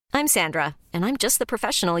I'm Sandra, and I'm just the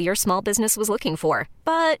professional your small business was looking for.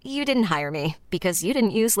 But you didn't hire me because you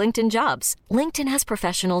didn't use LinkedIn Jobs. LinkedIn has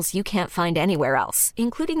professionals you can't find anywhere else,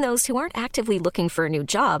 including those who aren't actively looking for a new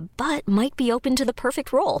job, but might be open to the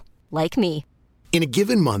perfect role, like me. In a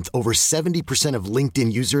given month, over 70% of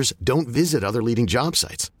LinkedIn users don't visit other leading job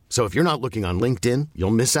sites. So if you're not looking on LinkedIn,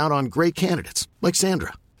 you'll miss out on great candidates like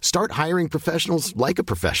Sandra. Start hiring professionals like a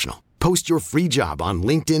professional. Post your free job on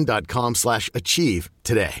linkedin.com/achieve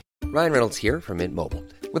today. Ryan Reynolds here from Mint Mobile.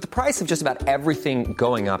 With the price of just about everything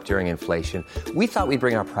going up during inflation, we thought we'd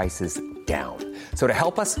bring our prices down. So to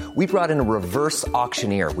help us, we brought in a reverse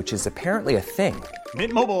auctioneer, which is apparently a thing.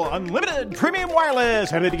 Mint Mobile Unlimited Premium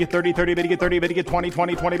Wireless. How to get 30, 30, how to get 30, how to get 20,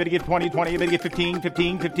 20, 20, how to get 20, 20, how to get 15,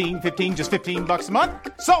 15, 15, 15, just $15 a month?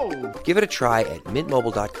 Sold! Give it a try at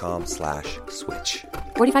mintmobile.com/switch.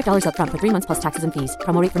 $45 up front for 3 months plus taxes and fees.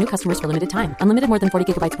 Promo rate for new customers for limited time. Unlimited more than 40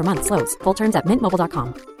 gigabytes per month. Slows full terms at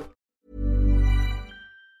mintmobile.com.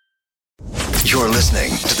 You're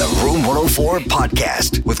listening to the Room 104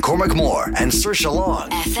 podcast with Cormac Moore and Saoirse Long.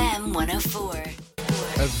 FM 104.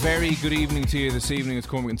 A very good evening to you this evening. It's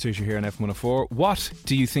Cormac and Saoirse here on FM 104. What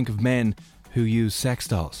do you think of men who use sex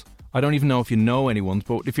dolls? I don't even know if you know anyone,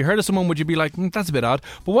 but if you heard of someone, would you be like, that's a bit odd?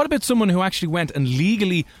 But what about someone who actually went and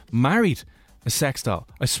legally married a sex doll?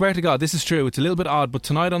 I swear to God, this is true. It's a little bit odd, but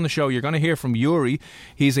tonight on the show, you're going to hear from Yuri.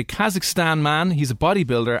 He's a Kazakhstan man. He's a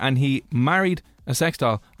bodybuilder, and he married a sex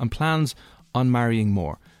doll and plans on marrying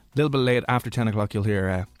more. A little bit late, after 10 o'clock, you'll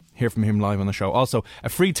hear from him live on the show. Also, a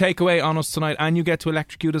free takeaway on us tonight, and you get to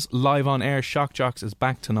electrocute us live on air. Shock Jocks is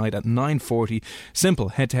back tonight at 9:40. Simple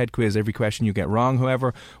head-to-head quiz. Every question you get wrong,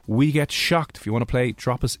 however, we get shocked. If you want to play,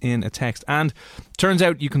 drop us in a text. And turns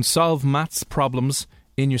out you can solve maths problems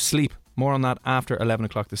in your sleep. More on that after 11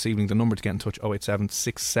 o'clock this evening. The number to get in touch, 087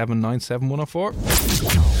 6797 104.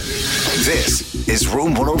 This is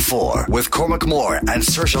Room 104 with Cormac Moore and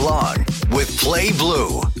Saoirse Long with Play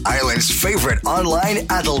Blue, Ireland's favourite online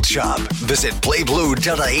adult shop. Visit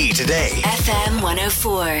playblue.ie today. FM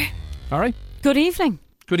 104. All right. Good evening.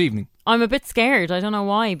 Good evening. I'm a bit scared. I don't know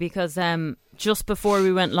why, because just before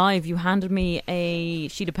we went live, you handed me a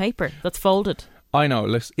sheet of paper that's folded. I know.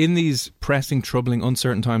 Listen, in these pressing, troubling,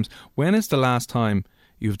 uncertain times, when is the last time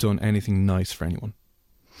you've done anything nice for anyone?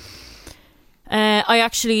 I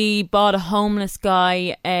actually bought a homeless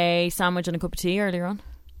guy a sandwich and a cup of tea earlier on.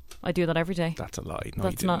 I do that every day. That's a lie. No,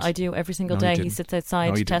 that's you not. I do every single No, day. He sits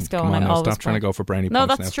outside Tesco, Come on, and I always stop trying to go for brainy No,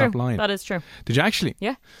 points that's now. true. Stop lying. That is true. Did you actually?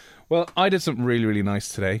 Yeah. Well, I did something really, really nice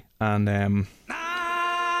today, and I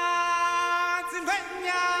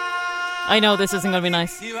know this isn't going to be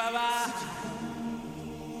nice.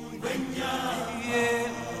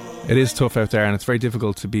 It is tough out there, and it's very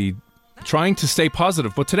difficult to be trying to stay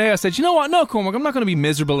positive. But today I said, you know what? No, Cormac, I'm not going to be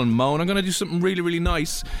miserable and moan. I'm going to do something really, really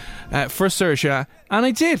nice for Saoirse, and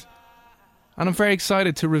I did. And I'm very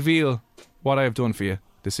excited to reveal what I have done for you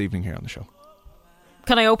this evening here on the show.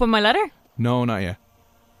 Can I open my letter? No, not yet.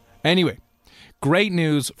 Anyway, great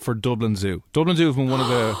news for Dublin Zoo. Dublin Zoo have been one of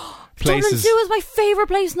the places... Dublin Zoo is my favourite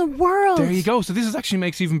place in the world. There you go. So this actually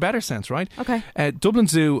makes even better sense, right? Okay. Dublin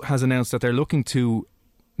Zoo has announced that they're looking to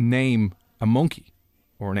name a monkey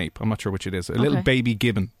or an ape. I'm not sure which it is. A little baby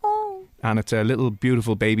gibbon. Oh. And it's a little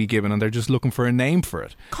beautiful baby gibbon, and they're just looking for a name for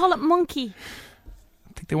it. Call it Monkey.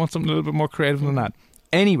 I think they want something a little bit more creative than that.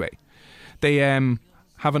 Anyway, they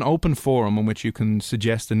have an open forum on which you can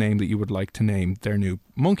suggest a name that you would like to name their new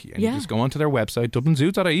monkey. And you just go onto their website,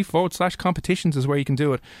 dublinzoo.ie/competitions is where you can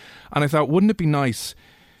do it. And I thought, wouldn't it be nice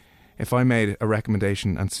if I made a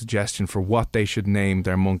recommendation and suggestion for what they should name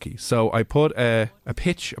their monkey? So I put a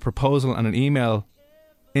pitch, a proposal and an email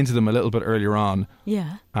into them a little bit earlier on.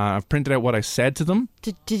 Yeah. I've printed out what I said to them.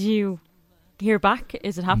 Did you hear back?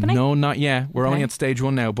 Is it happening? No, not yet. We're only at stage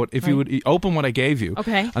 1 now. But if you would open what I gave you.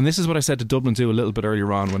 Okay. And this is what I said to Dublin Zoo a little bit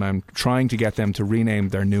earlier on when I'm trying to get them to rename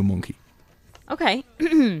their new monkey. Okay.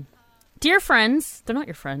 Dear friends, they're not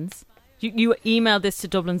your friends. You emailed this to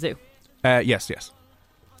Dublin Zoo. Yes.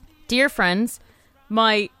 Dear friends,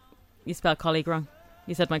 you spelled colleague wrong.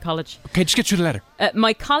 You said my college. Okay, just get through the letter.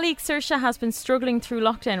 My colleague Saoirse has been struggling through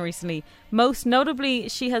lockdown recently. Most notably,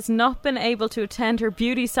 she has not been able to attend her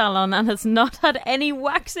beauty salon and has not had any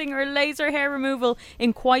waxing or laser hair removal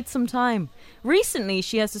in quite some time. Recently,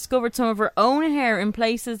 she has discovered some of her own hair in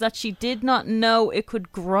places that she did not know it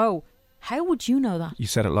could grow. How would you know that? You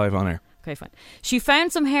said it live on air. Okay, fine. She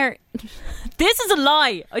found some hair... This is a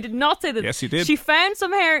lie. I did not say that. Yes, you did. She found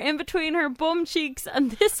some hair in between her bum cheeks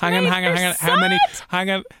and this Hang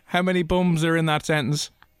on. How many bums are in that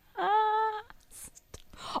sentence?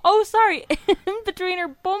 Oh, sorry. In between her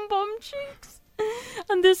bum cheeks.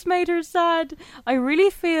 And this made her sad. I really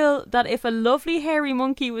feel that if a lovely hairy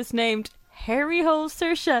monkey was named Hairy Hole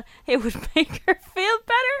Saoirse, it would make her feel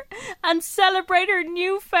better and celebrate her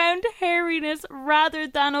newfound hairiness rather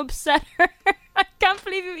than upset her. I can't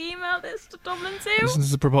believe you emailed this to Dublin Zoo. This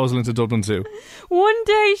is a proposal into Dublin Zoo. One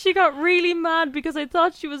day she got really mad because I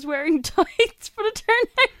thought she was wearing tights, but it turned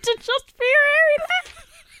out to just be her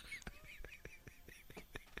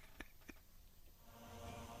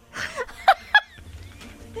hairiness.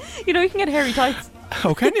 You know, you can get hairy tights.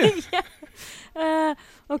 Oh, can you? Yeah.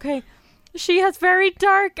 Okay. She has very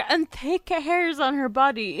dark and thick hairs on her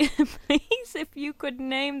body. Please, if you could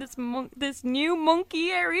name this new monkey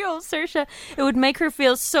Hairy Hole Saoirse, it would make her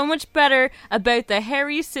feel so much better about the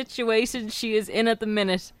hairy situation she is in at the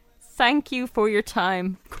minute. Thank you for your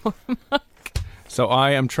time, Cormac. So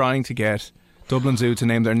I am trying to get Dublin Zoo to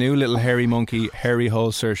name their new little hairy monkey Hairy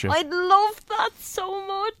Hole Saoirse. I'd love that so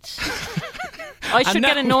much. I should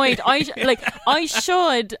get annoyed. I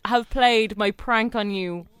should have played my prank on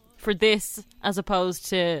you for this as opposed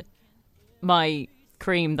to my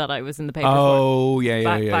cream that I was in the paper for.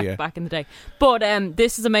 Back in the day. But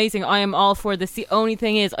this is amazing. I am all for this. The only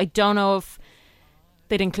thing is, I don't know if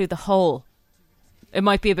they'd include the hole. It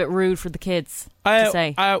might be a bit rude for the kids to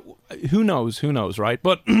say. Who knows, right?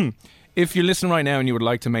 But if you're listening right now and you would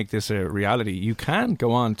like to make this a reality, you can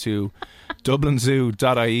go on to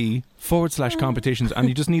dublinzoo.ie/competitions and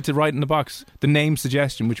you just need to write in the box the name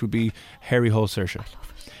suggestion, which would be Hairy Hole Saoirse.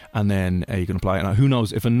 And then you can apply. And who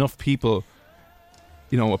knows, if enough people,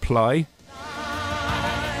 apply,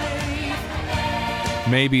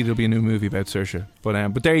 maybe there'll be a new movie about Saoirse.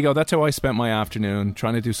 But there you go. That's how I spent my afternoon,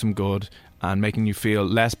 trying to do some good and making you feel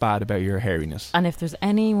less bad about your hairiness. And if there's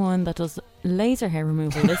anyone that does laser hair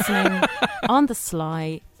removal listening on the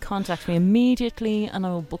sly, contact me immediately and I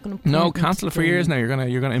will book an appointment. No, cancel it for years now. You're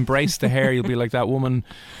gonna embrace the hair. You'll be like that woman.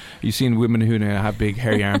 You've seen women who have big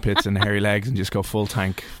hairy armpits and hairy legs and just go full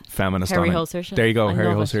tank feminist Hairy on it. Hole Saoirse. There you go, I Hairy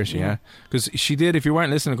love Hole it, Saoirse, yeah. Because she did, if you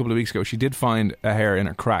weren't listening a couple of weeks ago, she did find a hair in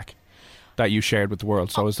her crack that you shared with the world.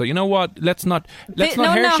 So it's like, you know what? Let's not hair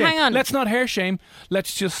shame. Hang on. Let's not hair shame.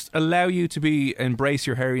 Let's just allow you to embrace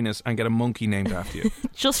your hairiness and get a monkey named after you.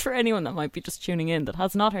 Just for anyone that might be just tuning in that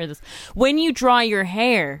has not heard this. When you dry your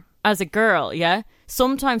hair as a girl,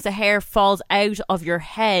 sometimes the hair falls out of your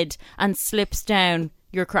head and slips down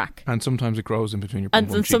your crack. And sometimes it grows in between your bum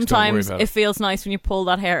and cheeks. sometimes it feels nice when you pull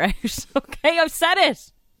that hair out. Okay, I've said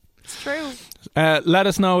it. It's true. Let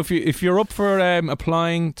us know if you're up for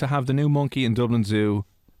applying to have the new monkey in Dublin Zoo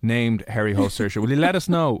named Hairy Hole Saoirse. Will you let us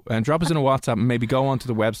know and drop us in a WhatsApp and maybe go onto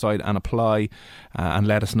the website and apply and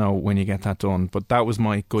let us know when you get that done. But that was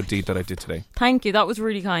my good deed that I did today. Thank you. That was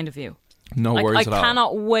really kind of you. No worries at all. I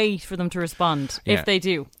cannot wait for them to respond if they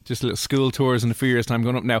do. Just little school tours in a few years' time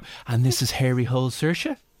going up now. And this is Hairy Hole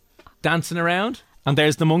Saoirse dancing around. And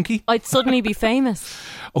there's the monkey. I'd suddenly be famous.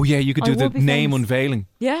 Oh yeah, you could do the name unveiling.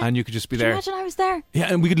 Yeah. And you could just be Can there. you imagine I was there?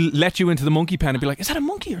 Yeah, and we could let you into the monkey pen and be like, is that a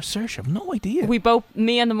monkey or Saoirse? I've no idea.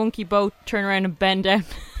 Me and the monkey both turn around and bend down.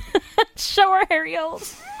 Show our hairy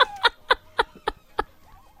holes.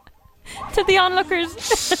 To the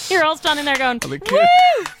onlookers. You're all standing there going, the woo!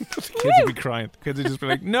 kids would be crying. The kids would just be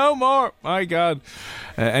like, no more. My God.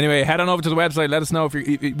 Anyway, head on over to the website. Let us know if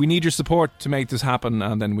we need your support to make this happen,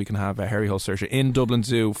 and then we can have a Hairy Hole Saoirse in Dublin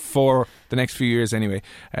Zoo for the next few years anyway.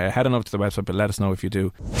 Head on over to the website, but let us know if you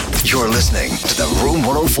do. You're listening to the Room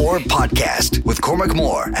 104 podcast with Cormac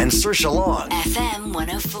Moore and Saoirse Long. FM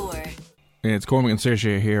 104. It's Cormac and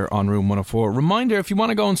Saoirse here on Room 104. Reminder, if you want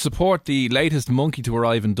to go and support the latest monkey to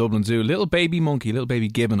arrive in Dublin Zoo, little baby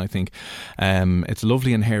gibbon, I think. It's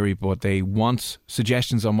lovely and hairy, but they want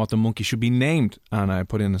suggestions on what the monkey should be named. And I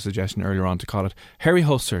put in a suggestion earlier on to call it Hairy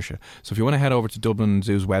Hole Saoirse. So if you want to head over to Dublin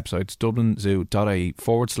Zoo's website, it's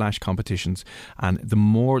dublinzoo.ie/competitions. And the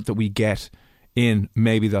more that we get in,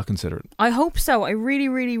 maybe they'll consider it. I hope so. I really,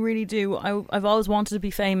 really, really do. I've always wanted to be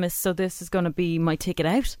famous, so this is going to be my ticket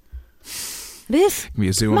out. It is. Be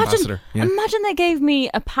a zoo ambassador. Yeah. Imagine they gave me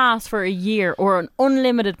a pass for a year or an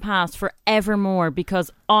unlimited pass for evermore because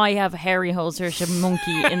I have a Hairy Hole Saoirse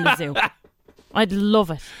monkey in the zoo. I'd love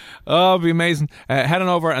it. Oh, it'd be amazing. Head on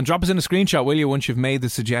over and drop us in a screenshot, will you, once you've made the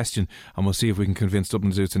suggestion, and we'll see if we can convince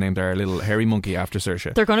Dublin Zoo to name their little hairy monkey after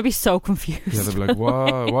Saoirse. They're going to be so confused. Yeah, they'll be like,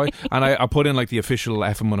 why? And I put in like the official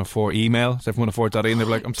FM104 email, it's FM104.ie, and they're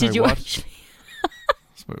like, I'm sorry, Did you what? actually?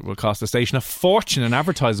 It will cost the station a fortune in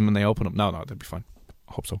advertising when they open up. No, they'll be fine.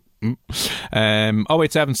 I hope so.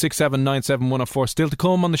 087 6797 104. Still to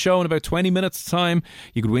come on the show in about 20 minutes time.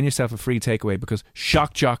 You could win yourself a free takeaway because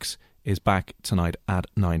Shock Jocks is back tonight at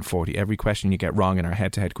 9:40. Every question you get wrong in our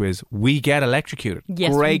head-to-head quiz, we get electrocuted.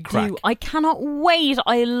 Yes, Great we crack. do. I cannot wait.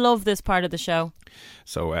 I love this part of the show.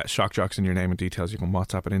 So Shock Jocks in your name and details. You can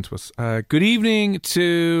WhatsApp it into us. Good evening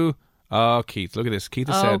to Keith. Look at this. Keith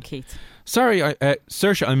has said, Keith. Sorry,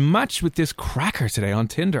 Saoirse, I matched with this cracker today on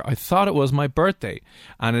Tinder. I thought it was my birthday,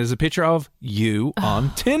 and it is a picture of you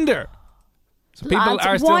on Tinder. So people Lads,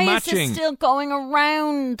 are still why matching. is this still going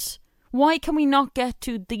around? Why can we not get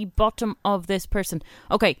to the bottom of this person?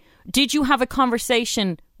 Okay, did you have a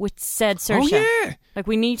conversation with said Saoirse? Oh, yeah. Like,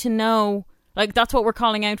 we need to know. Like, that's what we're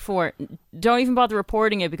calling out for. Don't even bother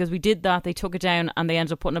reporting it, because we did that. They took it down and they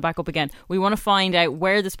ended up putting it back up again. We want to find out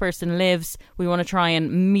where this person lives. We want to try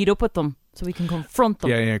and meet up with them so we can confront them.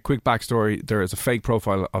 Yeah. Quick backstory. There is a fake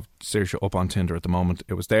profile of Saoirse up on Tinder at the moment.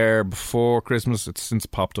 It was there before Christmas. It's since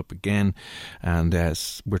popped up again. And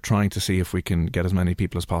we're trying to see if we can get as many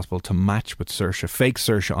people as possible to match with Saoirse, fake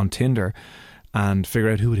Saoirse on Tinder, and figure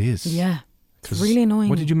out who it is. Yeah. It's really annoying.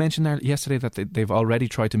 What did you mention there yesterday? That they've already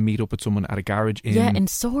tried to meet up with someone at a garage in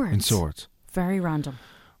Swords. In Swords. Very random.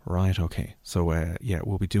 Right, okay. So,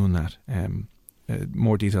 we'll be doing that.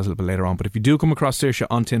 More details a little bit later on. But if you do come across Saoirse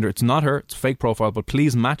on Tinder, it's not her, it's a fake profile, but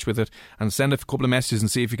please match with it and send a couple of messages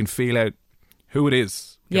and see if you can feel out who it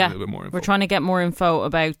is. Get a little bit more info. We're trying to get more info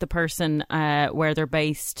about the person, where they're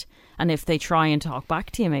based, and if they try and talk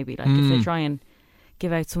back to you, maybe. Like, if they try and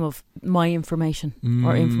give out some of my information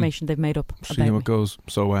or information they've made up See about how me. it goes.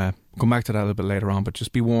 So come back to that a little bit later on, but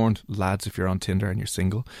just be warned, lads, if you're on Tinder and you're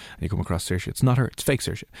single and you come across Saoirse, it's not her, it's fake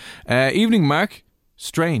Saoirse. Evening, Mark.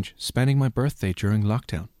 Strange, spending my birthday during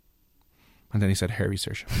lockdown. And then he said, hairy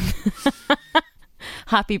Saoirse.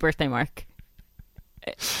 Happy birthday, Mark.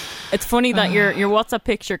 It's funny that your WhatsApp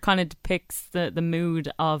picture kind of depicts the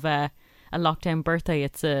mood of a lockdown birthday.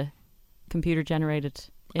 It's a computer generated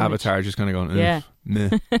image. Avatar just kind of going, yeah. Meh.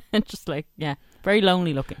 Just like, yeah, very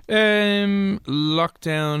lonely looking.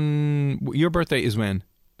 Lockdown. Your birthday is when?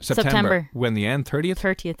 September. When the end? 30th?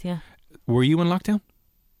 30th, yeah. Were you in lockdown?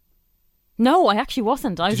 No, I actually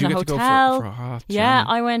wasn't. I was in a hotel. Did you get to go for a half yeah,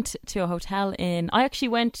 I went to a hotel I actually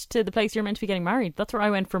went to the place you're meant to be getting married. That's where I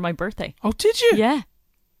went for my birthday. Oh, did you? Yeah.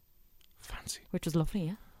 Fancy. Which was lovely,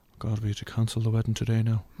 yeah. God, we had to cancel the wedding today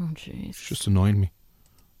now. Oh, jeez. It's just annoying me.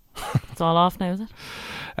 It's all off now, is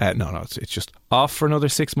it? No, it's just off for another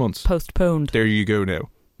 6 months. Postponed. There you go now.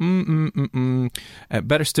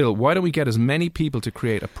 Better still, why don't we get as many people to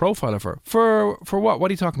create a profile of her? For what? What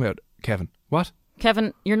are you talking about, Kevin? What?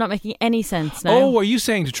 Kevin, you're not making any sense now. Oh, are you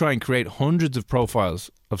saying to try and create hundreds of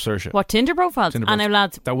profiles of Saoirse? What, Tinder profiles? Tinder I know,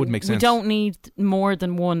 lads. That would make sense. We don't need more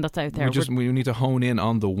than one that's out there. We need to hone in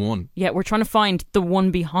on the one. Yeah, we're trying to find the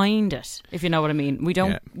one behind it, if you know what I mean. We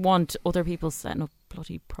don't want other people setting up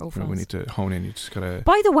bloody profiles. No, we need to hone in. You just gotta...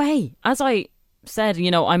 By the way, as I said,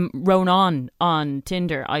 I'm Ronan on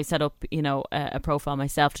Tinder. I set up, a profile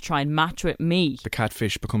myself to try and match with me. The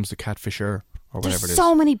catfish becomes the catfisher. Or whatever There's it is.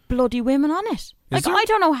 so many bloody women on it. Is there? I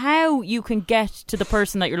don't know how you can get to the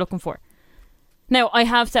person that you're looking for. Now, I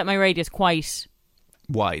have set my radius quite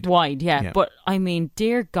wide, yeah. But I mean,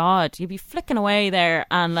 dear God, you'd be flicking away there,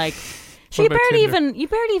 and like, you barely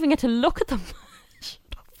even get to look at them. Shut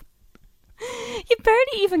up. You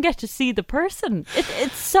barely even get to see the person.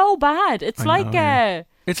 It's so bad. It's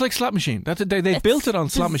it's like Slot Machine. They built it on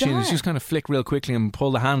Slot Machine. It's just kind of flick real quickly and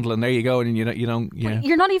pull the handle, and there you go. And you don't. Yeah.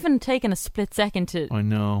 You're not even taking a split second to. I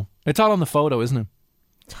know. It's all on the photo, isn't it?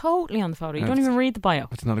 Totally on the photo. You don't even read the bio.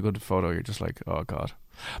 It's not a good photo. You're just like, oh God.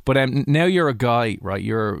 But now you're a guy, right?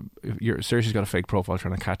 You're Saoirse's got a fake profile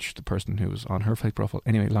trying to catch the person who was on her fake profile.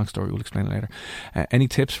 Anyway, long story. We'll explain it later. Any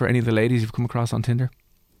tips for any of the ladies you've come across on Tinder?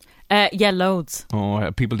 Yeah, loads.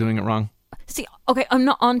 Oh, people doing it wrong. See, okay, I'm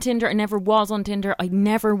not on Tinder. I never was on Tinder. I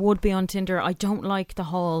never would be on Tinder. I don't like the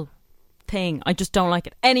whole thing. I just don't like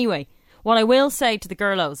it. Anyway, what I will say to the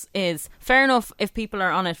girlos is, fair enough if people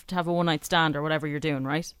are on it to have a one-night stand or whatever you're doing,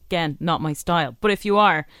 right? Again, not my style. But if you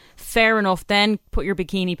are, fair enough, then put your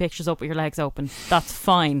bikini pictures up with your legs open. That's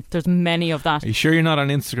fine. There's many of that. Are you sure you're not on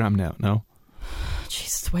Instagram now? No?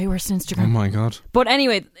 Jesus, way worse than Instagram. Oh my God. But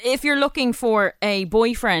anyway, if you're looking for a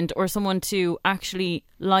boyfriend or someone to actually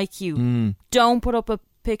like you, don't put up a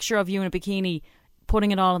picture of you in a bikini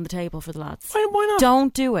putting it all on the table for the lads. Why not?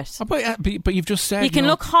 Don't do it. But you've just said... You can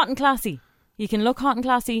look hot and classy.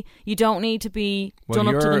 You don't need to be done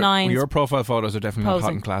up to the nines. Well, your profile photos are definitely posing. not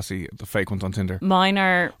hot and classy. The fake ones on Tinder. Mine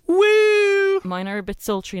are... Woo! Mine are a bit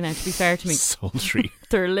sultry now, to be fair to me. Sultry.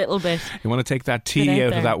 They're a little bit... You want to take that T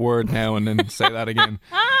out of that word now and then say that again.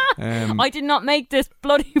 I did not make this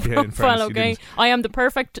bloody profile, fairness, okay? I am the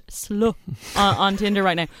perfect slut on Tinder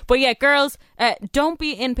right now. But yeah, girls, don't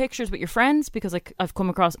be in pictures with your friends, because I've come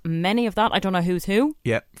across many of that. I don't know who's who.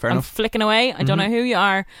 Yeah, fair I'm enough. flicking away. I don't know who you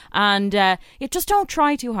are. And you just don't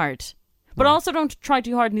try too hard. But also don't try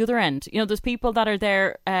too hard on the other end. You know, there's people that are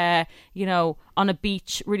there, on a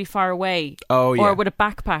beach really far away. Oh, yeah. Or with a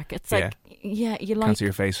backpack. It's like, you like... Can't see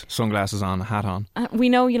your face. Sunglasses on, hat on. We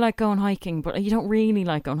know you like going hiking, but you don't really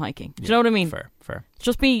like going hiking. Do you know what I mean? Fair.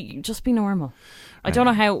 Just be normal. I don't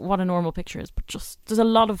know what a normal picture is, but just there's a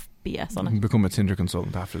lot of BS on it. Become a Tinder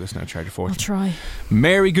consultant after this now. Charge a fortune. I'll try.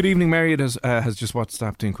 Mary, good evening. Mary has just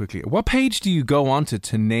WhatsApped in quickly. What page do you go onto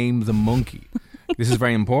to name the monkey? This is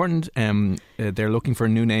very important. They're looking for a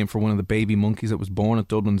new name for one of the baby monkeys that was born at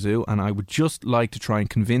Dublin Zoo, and I would just like to try and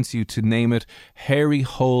convince you to name it Hairy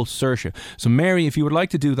Hole Saoirse. So Mary, if you would like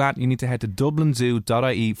to do that, you need to head to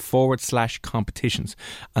dublinzoo.ie/competitions,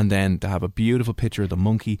 and then to have a beautiful picture of the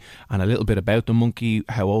monkey and a little bit about the monkey,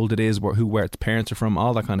 how old it is, where its parents are from,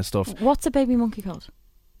 all that kind of stuff. What's a baby monkey called?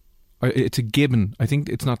 It's a gibbon. I think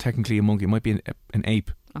it's not technically a monkey. It might be an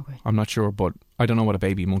ape. Okay. I'm not sure, but I don't know what a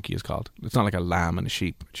baby monkey is called. It's not like a lamb and a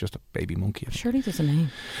sheep. It's just a baby monkey. Surely there's a name.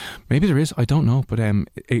 Maybe there is. I don't know. But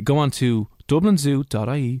go on to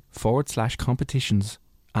dublinzoo.ie/competitions,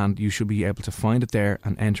 and you should be able to find it there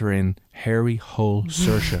and enter in Hairy Hole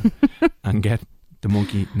Saoirse and get the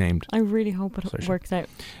monkey named. I really hope it Saoirse. Works out.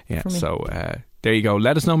 Yeah. For me. So there you go.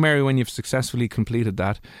 Let us know, Mary, when you've successfully completed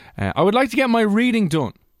that. I would like to get my reading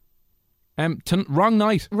done. Wrong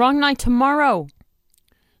night. Wrong night tomorrow.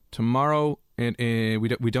 Tomorrow,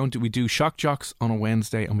 we do shock jocks on a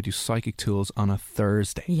Wednesday, and we do psychic tools on a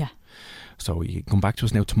Thursday. Yeah. So you come back to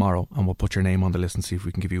us now tomorrow, and we'll put your name on the list and see if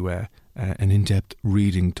we can give you an in-depth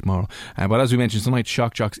reading tomorrow. But as we mentioned tonight,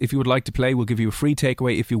 shock jocks. If you would like to play, we'll give you a free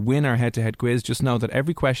takeaway if you win our head-to-head quiz. Just know that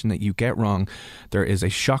every question that you get wrong, there is a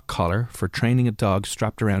shock collar for training a dog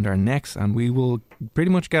strapped around our necks, and we will pretty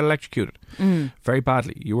much get electrocuted very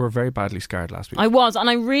badly. You were very badly scarred last week. I was, and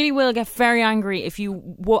I really will get very angry if you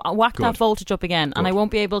whack that voltage up again. Good. And I won't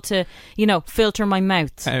be able to, filter my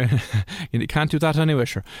mouth. You can't do that anyway,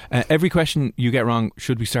 sure. Every question you get wrong,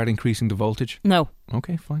 should we start increasing the voltage? No.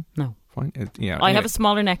 Okay, fine. No. Fine. I have a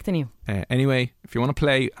smaller neck than you. Anyway, if you want to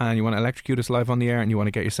play and you want to electrocute us live on the air and you want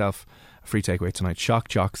to get yourself a free takeaway tonight, shock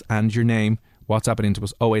jocks and your name, WhatsApp it into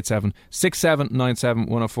us 087 6797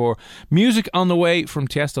 104. Music on the way from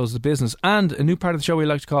Tiesto's The Business, and a new part of the show we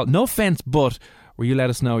like to call No Offence But, where you let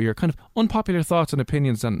us know your kind of unpopular thoughts and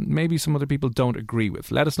opinions and maybe some other people don't agree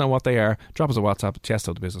with. Let us know what they are. Drop us a WhatsApp,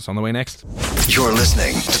 Tiesto The Business. On the way next. You're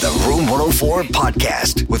listening to the Room 104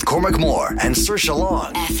 podcast with Cormac Moore and Saoirse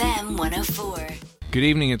Long. FM 104. Good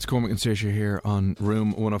evening, it's Cormac and Saoirse here on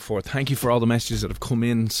Room 104. Thank you for all the messages that have come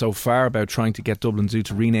in so far about trying to get Dublin Zoo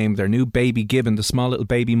to rename their new baby gibbon, the small little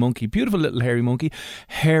baby monkey, beautiful little hairy monkey,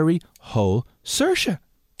 Hairy Hole Saoirse.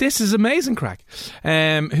 This is amazing crack.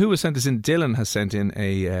 Who has sent this in? Dylan has sent in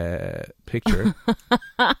a picture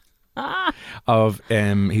of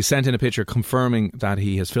he sent in a picture confirming that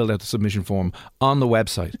he has filled out the submission form on the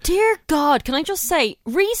website. Dear God, can I just say,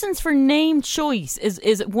 reasons for name choice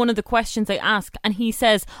is one of the questions they ask, and he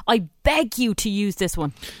says, I beg you to use this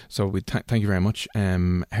one. So we thank you very much.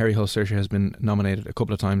 Hairy Hole Saoirse has been nominated a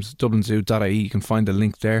couple of times. dublinzoo.ie, you can find the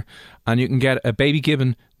link there, and you can get a baby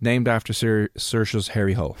gibbon named after Saoirse's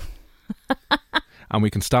hairy hole. And we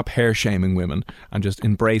can stop hair shaming women and just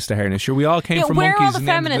embrace the hairness. Sure, we all came from where monkeys. Are all the in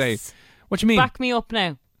the end of the day. feminists? What do you mean? Back me up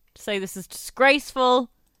now. Say this is disgraceful.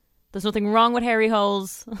 There's nothing wrong with hairy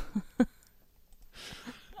holes.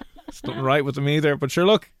 There's nothing right with them either. But sure,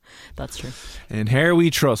 look. That's true. In hair we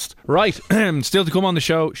trust. Right, still to come on the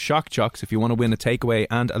show, shock jocks. If you want to win a takeaway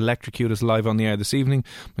and electrocute us live on the air this evening,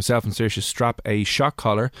 myself and Saoirse strap a shock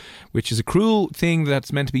collar, which is a cruel thing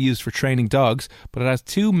that's meant to be used for training dogs, but it has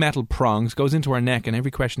two metal prongs, goes into our neck, and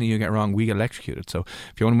every question that you get wrong, we get electrocuted. So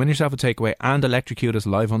if you want to win yourself a takeaway and electrocute us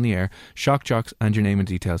live on the air, shock jocks and your name and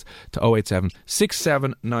details to 087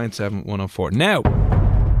 6797 104. Now,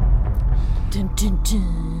 dun, dun,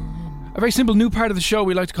 dun. A very simple new part of the show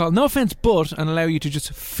we like to call No Offence But, and allow you to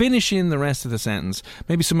just finish in the rest of the sentence.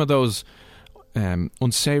 Maybe some of those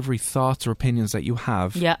unsavoury thoughts or opinions that you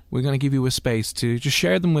have. Yeah. We're going to give you a space to just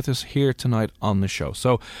share them with us here tonight on the show.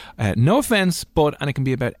 So, no offence, but, and it can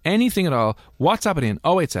be about anything at all. WhatsApp it in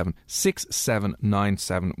 087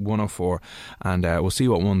 6797 104, and we'll see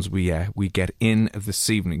what ones we get in this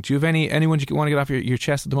evening. Do you have anyone you want to get off your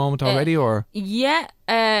chest at the moment already, or? Yeah,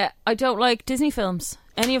 I don't like Disney films.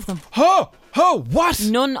 Any of them. What?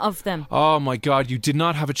 None of them. Oh my God, you did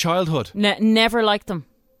not have a childhood. Never liked them.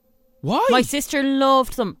 Why? My sister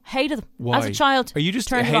loved them, hated them. Why? As a child. Are you just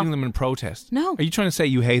turned it hating off. them in protest? No. Are you trying to say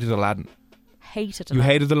you hated Aladdin? Hated it. You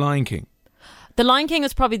hated The Lion King? The Lion King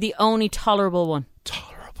is probably the only tolerable one.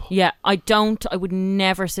 Tolerable? Yeah, I would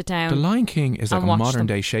never sit down. The Lion King is like and a watch modern them.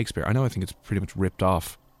 day Shakespeare. I know I think it's pretty much ripped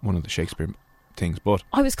off one of the Shakespeare things, but...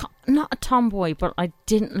 I was not a tomboy, but I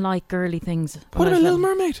didn't like girly things. What about Little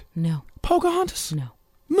Mermaid? No. Pocahontas? No.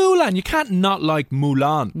 Mulan? You can't not like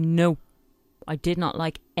Mulan. No. I did not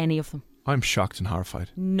like any of them. I'm shocked and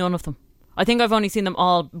horrified. None of them. I think I've only seen them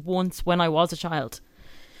all once when I was a child.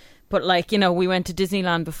 But like, you know, we went to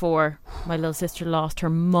Disneyland before. My little sister lost her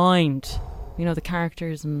mind. You know, the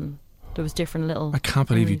characters, and there was different little... I can't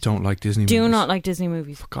believe you don't like Disney movies. Do not like Disney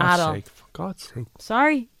movies. For God's at all. sake. For God's sake.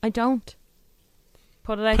 Sorry, I don't.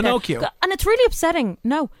 Put it out Pinocchio. there. And it's really upsetting.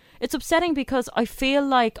 No, it's upsetting because I feel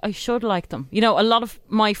like I should like them. You know, a lot of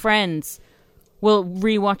my friends will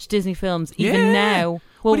rewatch Disney films even now.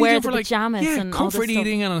 Will What do you wear do the for, pajamas and all comfort this stuff.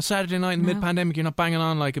 eating, and on a Saturday night in mid-pandemic you're not banging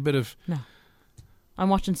on like a bit of... No. I'm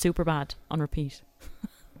watching Superbad on repeat.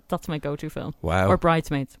 That's my go-to film. Wow. Or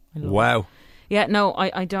Bridesmaids. I love Wow. it. Yeah, no,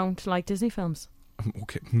 I don't like Disney films.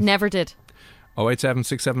 Okay. Never did. 087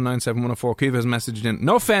 6797 104. Kiva has messaged in.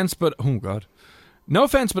 No offence, but... Oh, God. No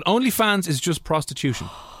offence, but OnlyFans is just prostitution.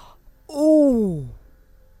 Ooh.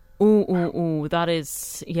 Ooh. That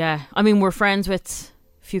is... Yeah. I mean, we're friends with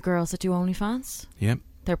a few girls that do OnlyFans. Yep.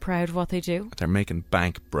 They're proud of what they do. They're making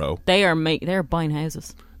bank, bro. They're buying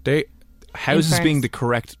houses. Houses In being France. the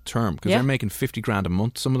correct term, because Yeah. they're making 50 grand a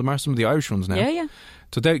month. Some of them are, some of the Irish ones now. Yeah.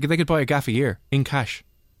 So they could buy a gaff a year in cash.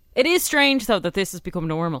 It is strange, though, that this has become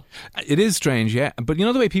normal. It is strange, yeah. But you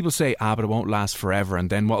know the way people say, but it won't last forever, and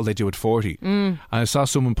then what'll they do at 40? And I saw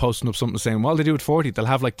someone posting up something saying, what'll they do at 40? They'll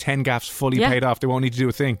have like 10 gaffs fully Yeah. paid off. They won't need to do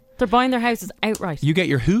a thing. They're buying their houses outright. You get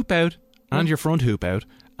your hoop out and your front hoop out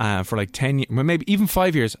for like 10 years, maybe even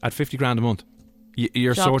 5 years at 50 grand a month.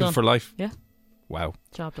 You're Job sorted done. for life. Yeah. Wow.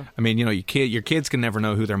 Job done. I mean, you know, your kids can never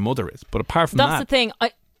know who their mother is. But apart from That's that... the thing.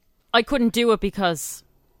 I couldn't do it because...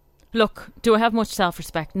 Look, do I have much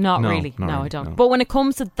self-respect? Not No, really. not No, really, I don't. no. But when it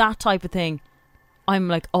comes to that type of thing, I'm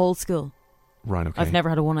like old school. Right, okay. I've never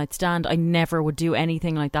had a one-night stand. I never would do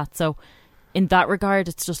anything like that. So in that regard,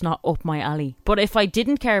 it's just not up my alley. But if I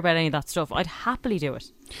didn't care about any of that stuff, I'd happily do it.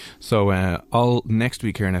 So all next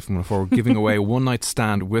week here in FM104, we're giving away a one-night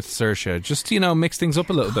stand with Saoirse, just to, you know, mix things up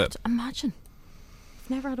a little bit. Imagine. I've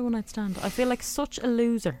never had a one-night stand. I feel like such a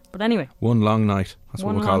loser. But anyway. One long night. That's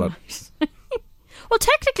what we'll call it. it. Well,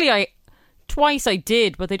 technically, twice I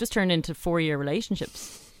did, but they just turned into 4-year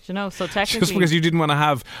relationships. You know, so technically... Just because you didn't want to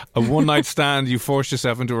have a one-night stand, you forced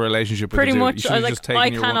yourself into a relationship with Pretty a dude. much. You I should've was just like, taken I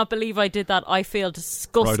your cannot believe I did that. I feel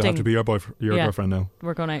disgusting. Right, I have to be your girlfriend now.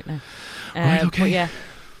 We're going out now. Right, okay. But yeah.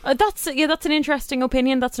 That's an interesting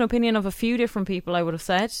opinion. That's an opinion of a few different people, I would have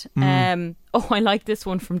said. I like this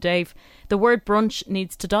one from Dave. The word brunch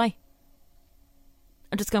needs to die.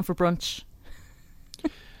 I'm just going for brunch.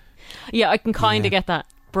 Yeah, I can kind of get that.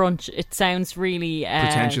 Brunch. It sounds really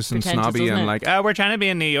pretentious and snobby doesn't and it? like, we're trying to be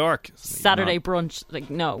in New York. Saturday brunch. Like,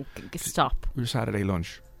 no, stop. Your Saturday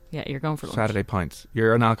lunch. Yeah, you're going for lunch. Saturday pints.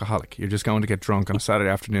 You're an alcoholic. You're just going to get drunk on a Saturday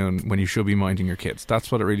afternoon when you should be minding your kids. That's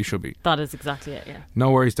what it really should be. That is exactly it, yeah.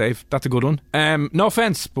 No worries, Dave. That's a good one. No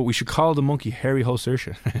offence, but we should call the monkey Hairy Ho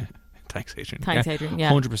Saoirse. Thanks, Adrian. Thanks, Adrian. Yeah.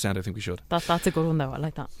 100% I think we should. That's a good one, though. I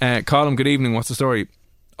like that. Colin, good evening. What's the story?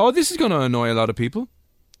 Oh, this is going to annoy a lot of people.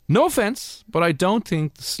 No offence, but I don't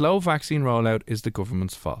think the slow vaccine rollout is the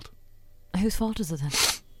government's fault. Whose fault is it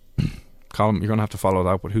then? Colin, you're going to have to follow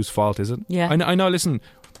that, but whose fault is it? Yeah. I know, listen,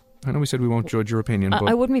 I know we said we won't judge your opinion, but...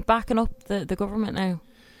 I wouldn't be backing up the government now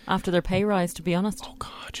after their pay rise, to be honest. Oh,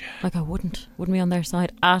 God, yeah. Like, I wouldn't be on their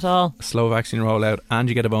side at all. Slow vaccine rollout, and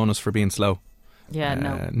you get a bonus for being slow. Yeah,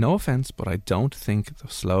 no. No offence, but I don't think the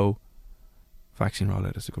slow vaccine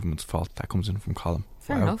rollout is the government's fault. That comes in from Colin.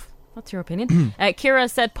 Fair enough. That's your opinion. Kira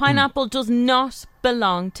said pineapple does not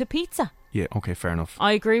belong to pizza. Yeah, okay, fair enough.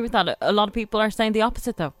 I agree with that. A lot of people are saying the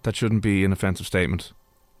opposite, though. That shouldn't be an offensive statement.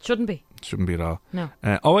 Shouldn't be. Shouldn't be at all. No.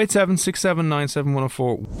 087 6797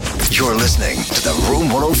 104. You're listening to the Room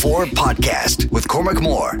 104 podcast with Cormac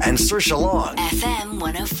Moore and Saoirse Long. FM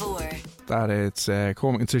 104. That it's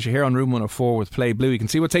Cormac and Saoirse here on Room 104 with Play Blue. You can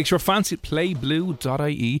see what takes your fancy at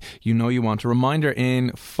playblue.ie. You know you want. A reminder,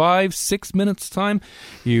 in 5-6 minutes time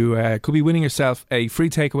you could be winning yourself a free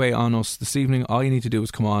takeaway on us this evening. All you need to do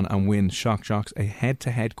is come on and win Shock Jocks, a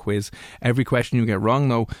head-to-head quiz. Every question you get wrong,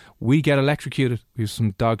 though, we get electrocuted. We have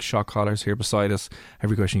some dog shock collars here beside us.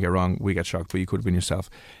 Every question you get wrong, we get shocked, but you could win yourself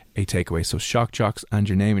a takeaway. So Shock Jocks and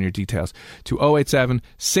your name and your details to 087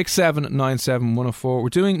 6797 104. We're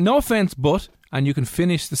doing no offence but, and you can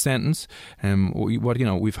finish the sentence.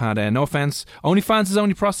 We've had no offence. OnlyFans is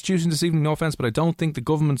only prostitution this evening. No offence, but I don't think the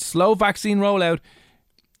government's slow vaccine rollout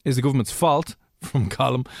is the government's fault. From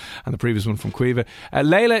Colm, and the previous one from Quiva.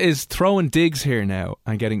 Layla is throwing digs here now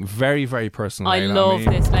and getting very, very personal. I love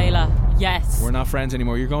this, Layla. Yes. We're not friends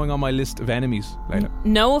anymore. You're going on my list of enemies, Layla.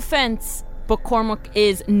 No offence, but Cormac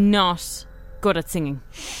is not good at singing.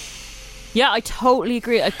 Yeah, I totally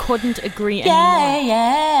agree. I couldn't agree anymore.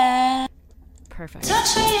 Yeah. Perfect.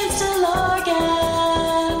 Touch me and still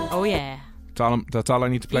organ. Oh yeah. That's all I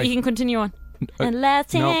need to play. You can continue on. And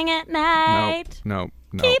let's sing at night. No.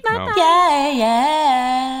 Keep my mind.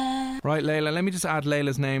 Yeah. Right, Layla, let me just add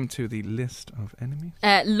Layla's name to the list of enemies.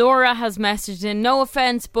 Laura has messaged in, no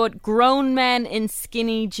offence, but grown men in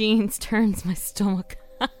skinny jeans turns my stomach.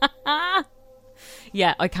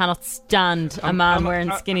 Yeah, I cannot stand a man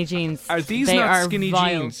wearing skinny jeans. Are these they not are skinny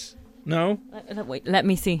vile. jeans? No? Wait, let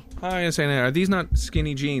me see. How are you saying that? Are these not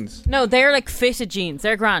skinny jeans? No, they're like fitted jeans.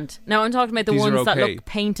 They're grand. Now I'm talking about the These are ones that okay. look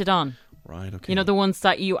painted on. Right, okay. You know, the ones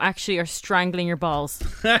that you actually are strangling your balls.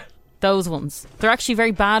 Those ones. They're actually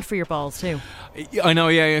very bad for your balls too. I know,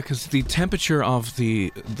 yeah, because the temperature of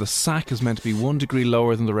the sack is meant to be 1 degree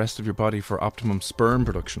lower than the rest of your body for optimum sperm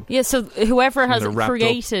production. Yeah, so whoever has they're wrapped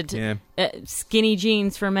created skinny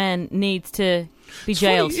jeans for men needs to be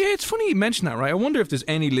jailed. Funny, it's funny you mention that, right? I wonder if there's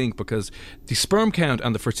any link, because the sperm count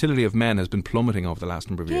and the fertility of men has been plummeting over the last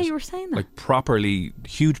number of years. Yeah, you were saying that. Like properly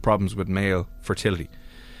huge problems with male fertility.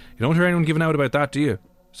 You don't hear anyone giving out about that, do you?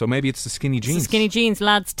 So maybe it's the skinny jeans. It's the skinny jeans,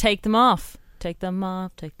 lads, take them off. Take them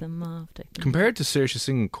off, take them off, take them Compared to Saoirse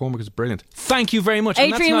singing, Cormac is brilliant. Thank you very much.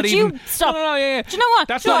 Adrian, and that's not would you stop? No, yeah. Do you know what?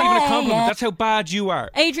 That's not even a compliment. That's how bad you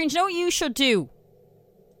are. Adrian, do you know what you should do?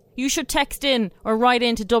 You should text in or write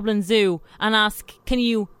into Dublin Zoo and ask, can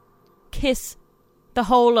you kiss the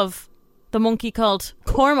whole of the monkey called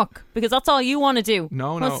Cormac? Because that's all you want to do.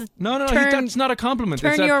 No, Turn, that's not a compliment.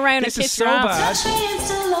 Turn you around this and is kiss so your ass.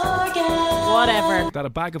 bad. Whatever. That a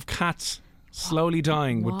bag of cats slowly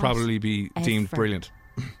dying would probably be deemed brilliant.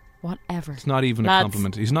 Whatever. It's not even Lads. a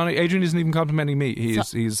compliment. Adrian isn't even complimenting me.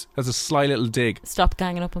 He's has a sly little dig. Stop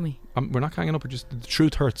ganging up on me. We're not ganging up. Just the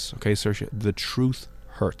truth hurts. Okay, Saoirse. The truth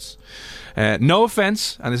hurts. No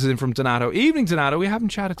offence, and this is in from Donato. Evening, Donato. We haven't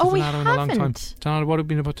chatted to Donato in a long time. Donato, what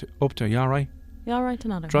have you been up to? You all right? You all right,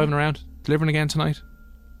 Donato? Driving around? Delivering again tonight?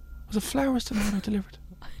 Was it flowers Donato delivered?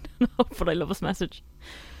 I don't know, but I love his message.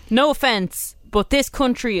 No offence, but this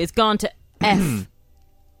country has gone to F.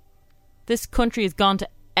 This country has gone to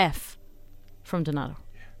F from Donato.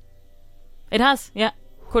 Yeah. It has, yeah.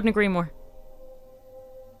 Couldn't agree more.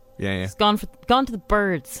 Yeah. It's gone to the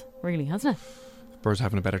birds, really, hasn't it? Birds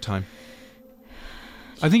having a better time.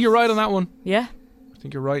 I think you're right on that one. Yeah. I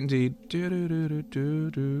think you're right indeed.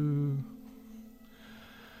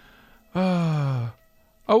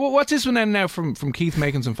 Oh, what's this one then now from Keith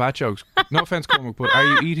making some fat jokes? No offence, Cormac, but are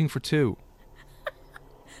you eating for two?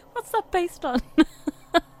 What's that based on?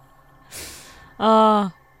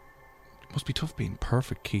 It must be tough being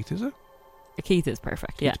perfect, Keith, is it? Keith is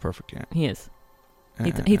perfect. Keith's perfect, yeah. He is.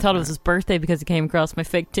 He thought it was his birthday because he came across my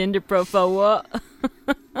fake Tinder profile. What?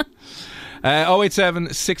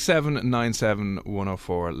 087 6797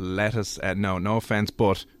 104. Let us no offence,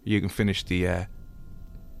 but you can finish the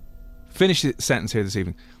sentence here this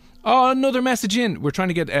evening. Oh, another message in. We're trying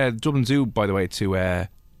to get Dublin Zoo, by the way, to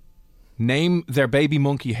name their baby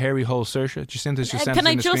monkey Hairy Hole Saoirse. Did you send us your sentence Can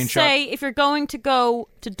I in a just screenshot? say, if you're going to go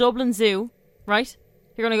to Dublin Zoo, right?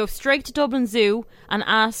 You're going to go straight to Dublin Zoo and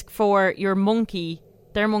ask for your monkey,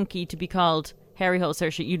 their monkey, to be called Hairy Hole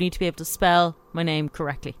Saoirse. You need to be able to spell my name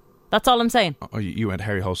correctly. That's all I'm saying. Oh, you went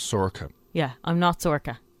Hairy Hole Sorka. Yeah, I'm not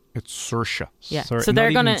Sorka. It's Saoirse. Yeah, so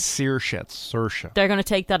they're going to Saoirse, it's Saoirse. They're going to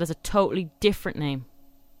take that as a totally different name.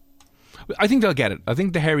 I think they'll get it. I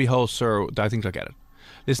think the Hairy Hole Sir, I think they'll get it.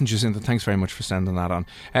 Listen, Jacinta, thanks very much for sending that on.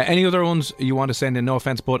 Any other ones you want to send in? No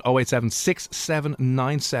offence, but 087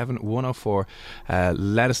 6797 104.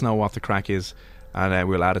 Let us know what the crack is, and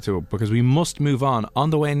we'll add it to it, because we must move on.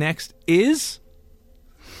 On the way next is...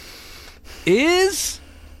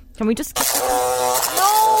 Can we just...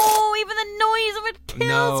 No, even the noise of it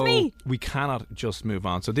kills me. We cannot just move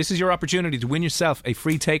on. So this is your opportunity to win yourself a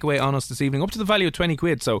free takeaway on us this evening, up to the value of 20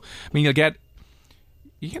 quid. So, I mean, you get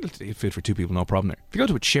food for two people, no problem there. If you go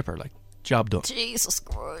to a chipper, like, job done. Jesus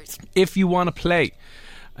Christ. If you want to play,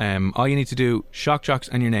 all you need to do, shock jocks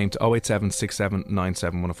and your name to 087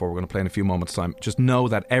 6797 104. We're going to play in a few moments' time. Just know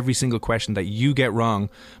that every single question that you get wrong,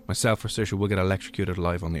 myself or Saoirse will get electrocuted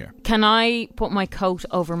live on the air. Can I put my coat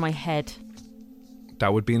over my head?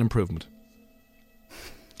 That would be an improvement.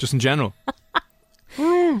 Just in general.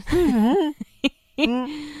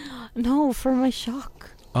 No, for my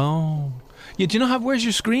shock. Oh. Yeah, do you not have, where's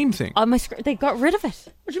your Scream thing? On my they got rid of it.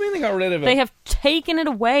 What do you mean they got rid of it? They have taken it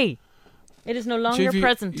away. It is no longer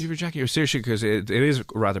present. Jackie, you're Saoirse, because it is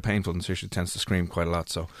rather painful, and Saoirse tends to scream quite a lot,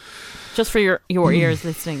 so... Just for your ears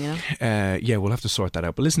listening, you know? Yeah, we'll have to sort that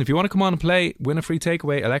out. But listen, if you want to come on and play, win a free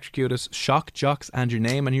takeaway, electrocute us, shock jocks, and your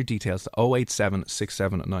name and your details to 087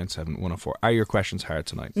 6797 104. Are your questions hard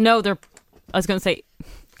tonight? No, they're... I was going to say...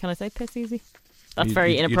 Can I say piss easy? That's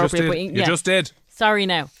very inappropriate. You just did. Sorry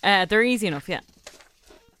now. They're easy enough, yeah.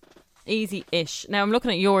 Easy-ish. Now I'm looking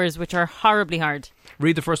at yours, which are horribly hard.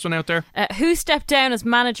 Read the first one out there. Who stepped down as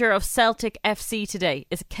manager of Celtic FC today?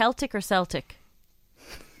 Is it Celtic or Celtic?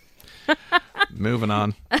 Moving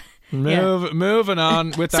on. Moving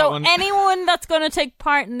on with that one. So anyone that's going to take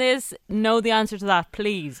part in this, know the answer to that,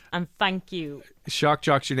 please. And thank you. Shock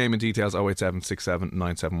jocks, your name and details, 087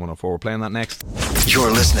 6797 104. We're playing that next. You're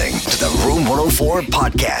listening to the Room 104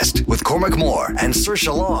 podcast with Cormac Moore and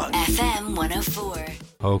Saoirse Long. FM 104.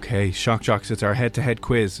 Okay, Shock Jocks, it's our head-to-head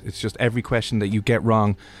quiz. It's just every question that you get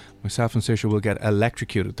wrong, myself and Saoirse will get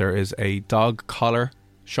electrocuted. There is a dog collar,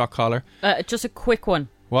 shock collar. Just a quick one.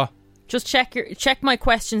 What? Just check my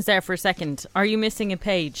questions there for a second. Are you missing a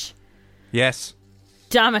page? Yes.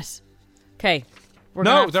 Damn it. Okay.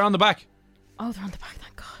 No, they're on the back. Oh, they're on the back,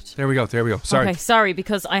 thank God. There we go. Sorry. Okay, sorry,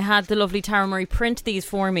 because I had the lovely Tara Murray print these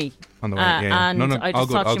for me. On the way, yeah. And I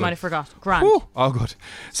just thought she might have forgot. Grand. Woo, all good.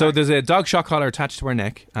 So there's a dog shock collar attached to her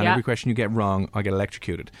neck, and every question you get wrong, I get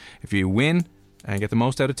electrocuted. If you win and get the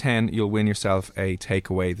most out of 10, you'll win yourself a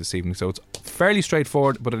takeaway this evening. So it's fairly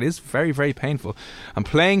straightforward, but it is very, very painful. I'm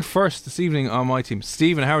playing first this evening on my team.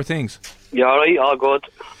 Stephen, how are things? You alright? All good.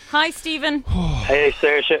 Hi, Stephen. Hey,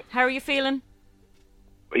 Saoirse. How are you feeling?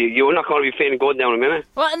 You're not going to be feeling good now in a minute.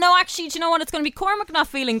 Well, no, actually, do you know what? It's going to be Cormac not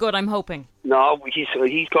feeling good, I'm hoping. No, he's going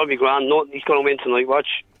to be grand. No, he's going to win tonight, watch.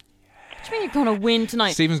 What do you mean you're going to win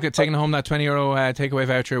tonight? Stephen's taking home that €20 takeaway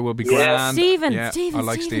voucher. Will be grand. Stephen, yeah, Stephen, I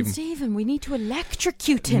like Stephen, we need to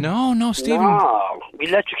electrocute him. No, Stephen. No, we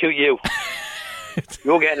electrocute you.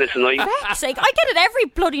 You're getting it tonight. For heck's sake, I get it every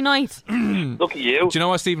bloody night. Look at you. Do you know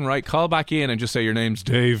what, Stephen? Right, call back in and just say your name's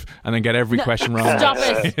Dave, and then get every question wrong. Stop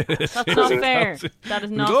it. That's not fair. That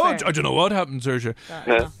is not fair. I don't know what happened, Saoirse.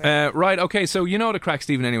 Right, okay, so you know the crack,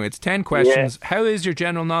 Stephen, anyway. It's 10 questions. Yeah. How is your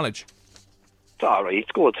general knowledge? It's alright,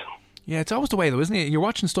 it's good. Yeah, it's always the way, though, isn't it? You're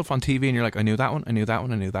watching stuff on TV and you're like, I knew that one, and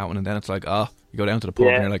then it's like, you go down to the pub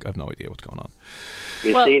and you're like, I have no idea what's going on.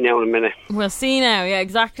 We'll see now in a minute. We'll see now, yeah,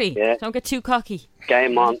 exactly. Yeah. Don't get too cocky.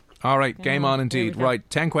 Game on. All right, game on indeed. Right,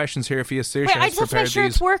 10 questions here for you. Saoirse Wait, I just have to make sure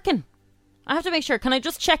it's working. I have to make sure. Can I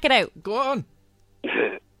just check it out? Go on.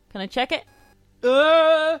 Can I check it?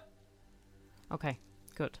 Okay,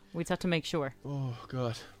 good. We just have to make sure. Oh,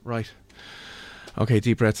 God. Right. Okay,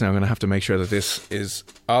 deep breaths now. I'm going to have to make sure that this is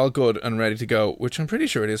all good and ready to go, which I'm pretty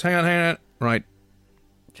sure it is. Hang on. Right.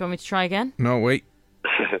 Do you want me to try again? No, wait.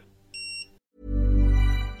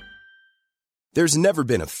 There's never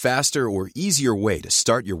been a faster or easier way to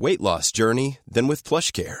start your weight loss journey than with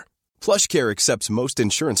PlushCare. PlushCare accepts most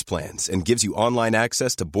insurance plans and gives you online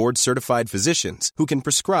access to board-certified physicians who can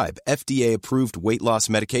prescribe FDA-approved weight loss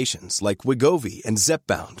medications like Wegovy and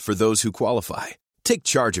Zepbound for those who qualify. Take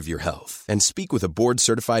charge of your health and speak with a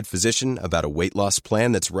board-certified physician about a weight loss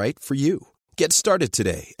plan that's right for you. Get started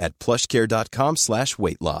today at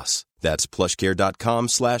plushcare.com/weight-loss. That's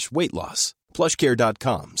plushcare.com/weight-loss.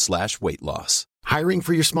 plushcare.com/weight-loss. Hiring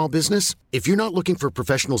for your small business? If you're not looking for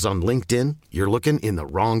professionals on LinkedIn, you're looking in the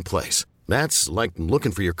wrong place. That's like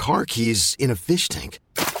looking for your car keys in a fish tank.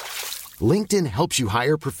 LinkedIn helps you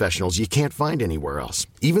hire professionals you can't find anywhere else,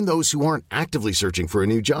 even those who aren't actively searching for a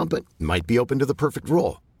new job but might be open to the perfect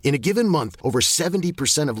role. In a given month, over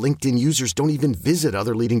 70% of LinkedIn users don't even visit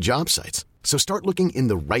other leading job sites. So start looking in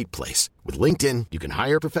the right place. With LinkedIn, you can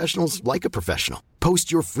hire professionals like a professional.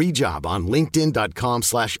 Post your free job on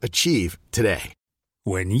linkedin.com/achieve today.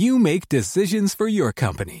 When you make decisions for your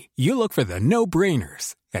company, you look for the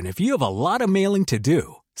no-brainers. And if you have a lot of mailing to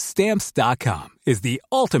do, Stamps.com is the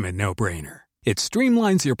ultimate no-brainer. It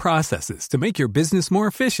streamlines your processes to make your business more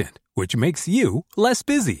efficient, which makes you less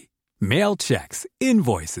busy. Mail checks,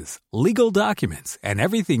 invoices, legal documents, and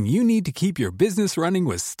everything you need to keep your business running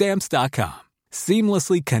with Stamps.com.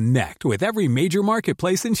 Seamlessly connect with every major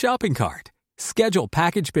marketplace and shopping cart. Schedule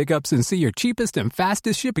package pickups and see your cheapest and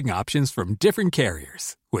fastest shipping options from different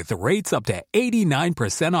carriers, with rates up to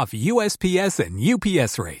 89% off USPS and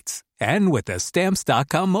UPS rates. And with the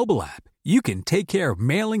Stamps.com mobile app, you can take care of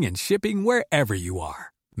mailing and shipping wherever you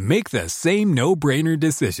are. Make the same no-brainer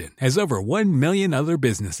decision as over 1 million other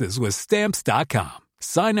businesses with Stamps.com.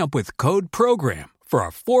 Sign up with code PROGRAM for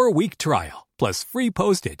a 4-week trial. plus free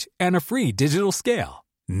postage and a free digital scale.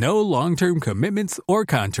 No long-term commitments or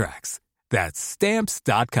contracts. That's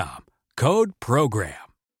Stamps.com. Code PROGRAM.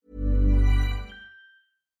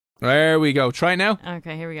 There we go. Try it now.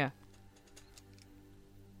 Okay, here we go.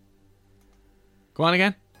 Go on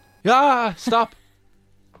again. Yeah, stop.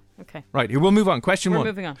 Okay. Right, here we'll move on. Question We're one.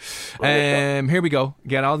 moving on. Here we go.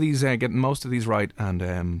 Get all these, get most of these right,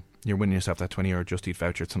 and you're winning yourself that €20 Just Eat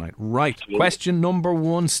voucher tonight. Right. Question number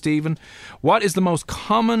one, Stephen. What is the most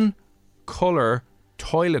common colour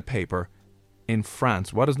toilet paper in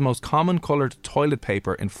France? What is the most common coloured toilet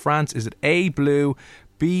paper in France? Is it A, blue,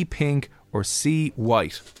 B, pink, or C,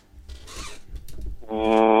 white?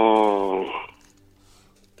 Oh,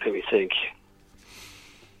 let me think.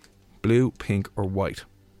 Blue, pink, or white?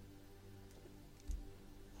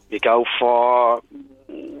 You go for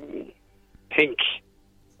pink.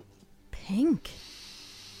 Pink?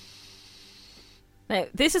 Now,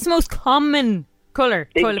 this is the most common colour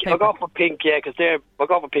toilet paper. I'll go for pink, yeah, because I'll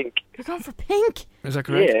go for pink. You're going for pink? Is that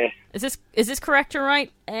correct? Yeah. Is this correct or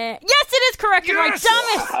right? Yes, it is correct and right.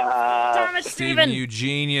 Damn it! Damn it, Stephen! You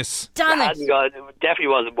genius. Damn it! God, it definitely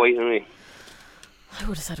wasn't white to me. I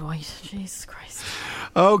would have said white. Jesus Christ.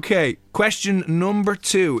 Okay, question number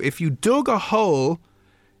two. If you dug a hole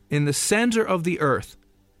in the centre of the earth,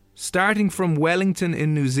 starting from Wellington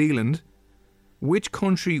in New Zealand, which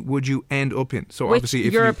country would you end up in? So Which obviously,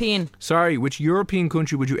 if European? which European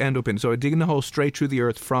country would you end up in? So digging a hole straight through the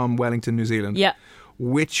earth from Wellington, New Zealand. Yeah.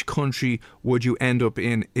 Which country would you end up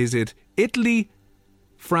in? Is it Italy,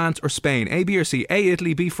 France, or Spain? A, B, or C? A,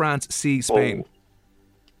 Italy, B, France, C, Spain. Oh.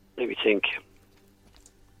 Let me think.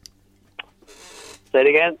 Say it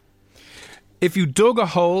again. If you dug a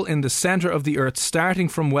hole in the centre of the earth, starting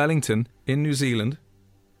from Wellington in New Zealand,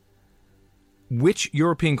 which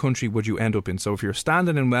European country would you end up in? So if you're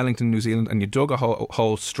standing in Wellington, New Zealand, and you dug a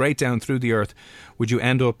hole straight down through the earth, would you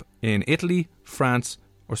end up in Italy, France,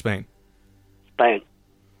 or Spain? Spain,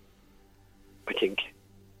 I think.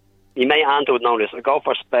 You mate Anto would know this. I'll go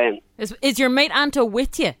for Spain. Is your mate Anto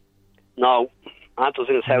with you? No. Anto's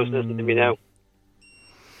in his house listening to me now.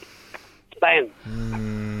 Spain.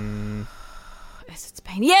 Is it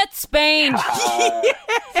Spain? Yeah, it's Spain.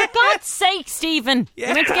 For God's sake, Stephen. Yeah.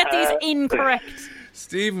 You're meant to get these incorrect.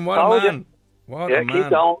 Stephen, what a man. What a man. Keep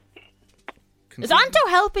going. Is Anto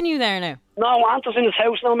helping you there now? No, Anto's in his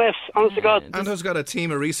house now, miss. Honest to God. Anto's got a team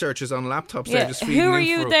of reachers on laptops Yeah. there just feeding Who are in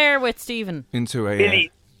you there with, Stephen? into a...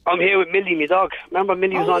 Millie. I'm here with Millie, my dog. Remember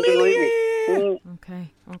Millie was on Millie, with me?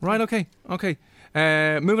 Okay. Right, okay.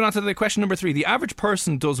 Moving on to the question number 3. The average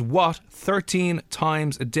person does what 13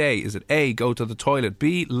 times a day? Is it A, go to the toilet,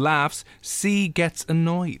 B, laughs, C, gets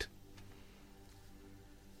annoyed?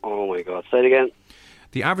 Oh my God. Say it again.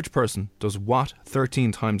 The average person does what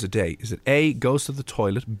 13 times a day? Is it A, goes to the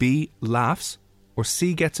toilet, B, laughs, or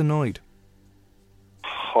C, gets annoyed?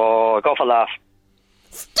 Oh, go for laugh.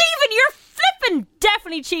 Stephen, you're flipping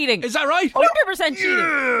definitely cheating. Is that right? 100% cheating.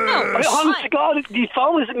 No. Honest to God, the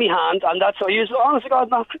phone is in my hand, and that's what I use. Honest to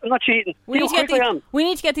God, I'm not cheating. We need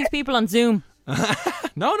to get these people on Zoom.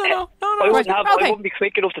 No. I wouldn't be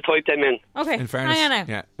quick enough to type them in. Okay. In fairness. Hang on now.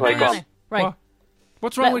 Yeah. Right, Hang on go on. now. Right.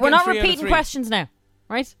 What's wrong with We're getting not 3 out of repeating 3? questions now.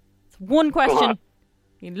 Right? It's one question.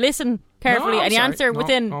 You listen carefully No, I'm and you sorry. answer No,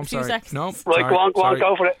 within I'm a few sorry. seconds. No, Right, sorry, go on, sorry.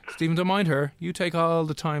 go for it. Stephen, don't mind her. You take all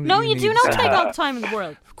the time that No, you you do need. not take all the time in the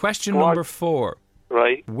world. Question Go on. number 4.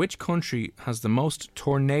 Right. Which country has the most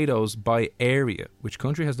tornadoes by area? Which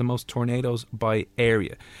country has the most tornadoes by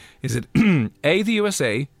area? Is it A, the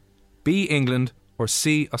USA, B, England, or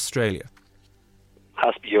C, Australia?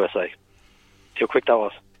 Has to be USA. See how quick that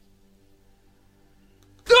was.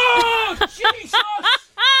 Oh, Jesus!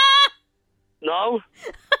 No?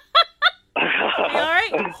 You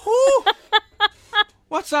alright?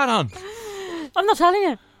 What's that on? I'm not telling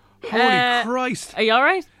you. Holy Christ. Are you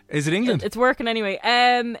alright? Is it England? It's working anyway.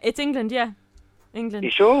 It's England, yeah. England.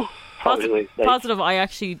 You sure? Positive. I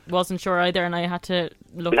actually wasn't sure either, and I had to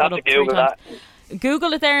look We'll it have up to 3 Google times. that.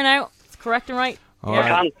 Google it there now. It's correct and right. All I right.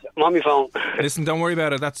 can't. I'm on my phone. Listen, don't worry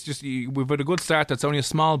about it. That's just we've had a good start. That's only a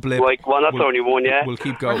small blip. Like, well, that's only one, yeah. We'll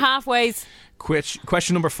keep We're going. halfways.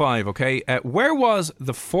 Question number 5. Okay, where was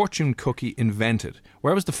the fortune cookie invented?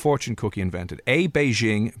 Where was the fortune cookie invented? A,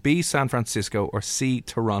 Beijing, B, San Francisco, or C,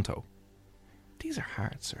 Toronto? These are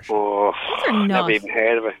hard, Saoirse. Oh, They're not. never even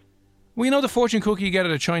heard of it. Well, you know the fortune cookie you get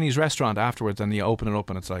at a Chinese restaurant afterwards, and you open it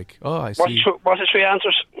up, and it's like, oh, I see. What's the 3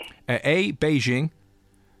 answers? A, Beijing,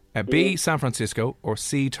 B, San Francisco, or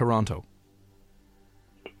C, Toronto.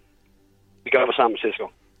 We go for San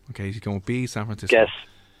Francisco. Okay, he's going B, San Francisco. Guess.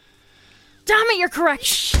 Damn it, you're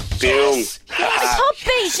correct. Boom. I thought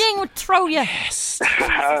Beijing would throw you. Yes.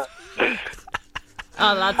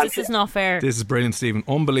 Oh, lads, this is not fair. This is brilliant, Stephen.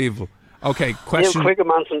 Unbelievable. Okay, question. Quicker,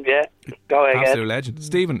 Manson, yeah. Go ahead. Absolute legend.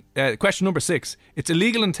 Stephen, question number 6. It's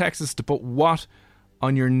illegal in Texas to put what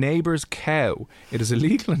on your neighbour's cow? It is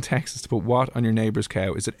illegal in Texas to put what on your neighbour's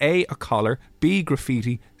cow? Is it A, a collar, B,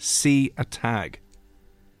 graffiti, C, a tag?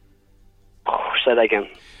 Say that again.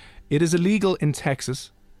 It is illegal in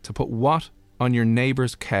Texas to put what on your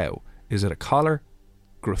neighbour's cow? Is it a collar,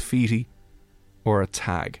 graffiti, or a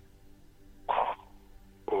tag?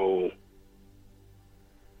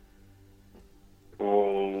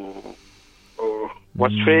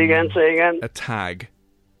 What's 3 again? Say again. A tag.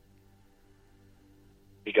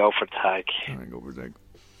 You go for tag. I go for tag.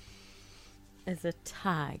 Is a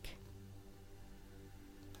tag.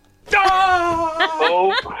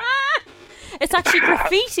 Oh! It's actually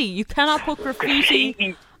graffiti. You cannot put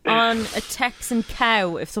graffiti on a Texan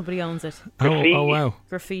cow if somebody owns it. Oh, wow.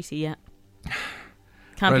 Graffiti, yeah.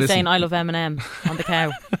 Can't be saying I love M&M on the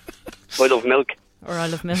cow. I love milk. Or I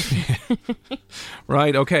love milk.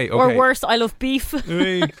 Right, okay. Or worse, I love beef.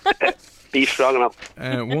 Beef stroganoff.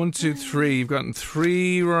 1, 2, 3. You've gotten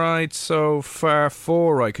 3 right so far.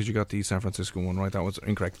 4 right because you got the San Francisco one right. That was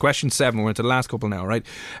incorrect. Question 7. We're into the last couple now, right?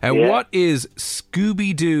 What is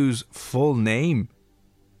Scooby-Doo's full name?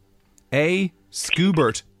 A,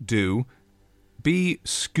 Scoobert Doo, B,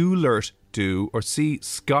 Schoolert Doo, or C,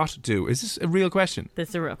 Scott Doo? Is this a real question? This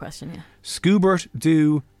is a real question, yeah. Scoobert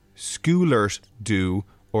Doo, Schoolert Doo,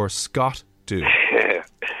 or Scott Doo?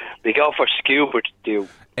 We go for Scoobert Doo.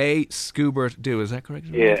 A, Scoobert Doo. Is that correct?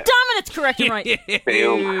 Yeah. Damn it, it's correct and right.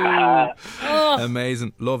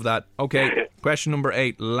 Amazing. Love that. Okay, question number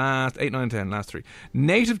 8. Last 8, 9, 10. Last 3.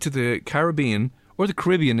 Native to the Caribbean, or the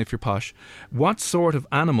Caribbean if you're posh, what sort of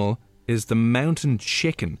animal is the mountain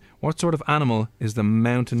chicken? What sort of animal is the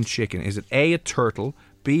mountain chicken? Is it A, a turtle,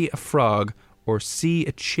 B, a frog, or C,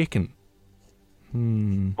 a chicken? Give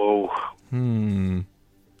me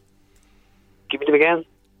them again.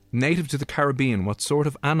 Native to the Caribbean, what sort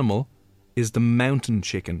of animal is the mountain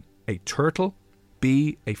chicken? A turtle,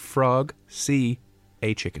 B, a frog, C,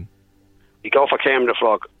 a chicken? You go for Kermit the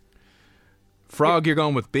Frog. Frog, you're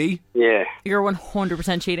going with B? Yeah. You're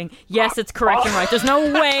 100% cheating. Yes, it's correct and right. There's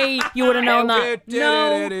no way you would have known that.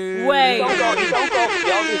 No way. Don't go the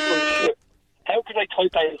obvious one. How could I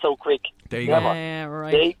type that in so quick? There you go. Yeah,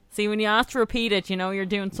 right. See, when you ask to repeat it, you know you're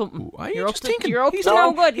doing something. Why are you're you up just to, thinking? You're up He's to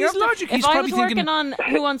no good. He's logic. If He's I probably was working thinking on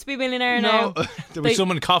Who Wants to Be a Millionaire now... There was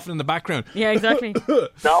someone coughing in the background. Yeah, exactly.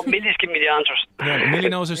 No, Millie's giving me the answers. Yeah, Millie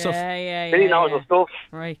knows her stuff. Millie knows her stuff.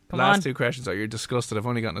 Right, come Last on. 2 questions. Oh, you're disgusted. I've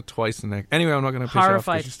only gotten it twice in the neck. Anyway, I'm not going to piss you off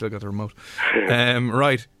Horrified. because you still got the remote.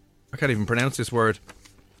 Right. I can't even pronounce this word.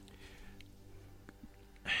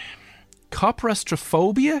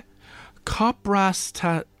 Coprastrophobia?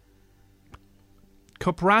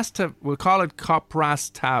 We'll call it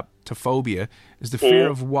coprastatophobia. Is the fear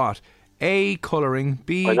of what? A, colouring,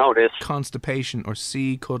 B, I know this. constipation, or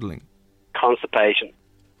C, cuddling? Constipation.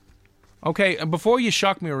 Okay, and before you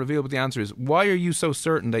shock me or reveal what the answer is, why are you so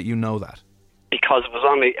certain that you know that? Because it was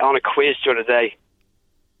on a quiz the other day.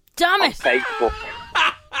 Damn on it! Facebook.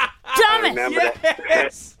 Damn it!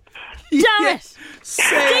 Yes! Damn it!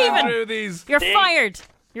 Stephen! Through these. You're fired.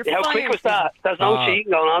 You're fired. How quick was that? There's no cheating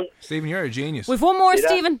going on. Stephen, you're a genius. We've one more, See that?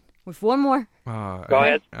 Stephen. We've one more. Go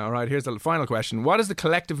ahead. All right, here's the final question. What is the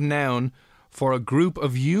collective noun for a group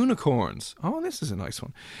of unicorns? Oh, this is a nice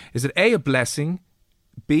one. Is it A, a blessing,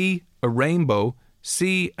 B, a rainbow,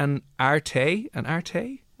 C, an arte? An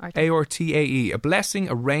arte? A-R-T-A-E. A blessing,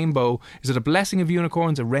 a rainbow. Is it a blessing of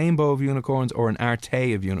unicorns, a rainbow of unicorns, or an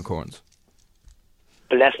arte of unicorns?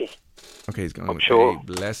 Blessing. Okay, he's going with sure. A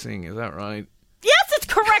blessing. Is that right? Yes, it's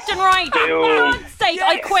correct and right. For God's sake,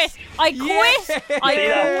 I quit. I quit.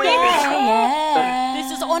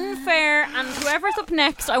 This is unfair, and whoever's up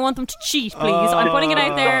next, I want them to cheat, please. I'm putting it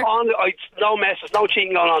out there. No mess. There's no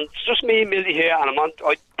cheating going on. It's just me and Millie here, and I'm on.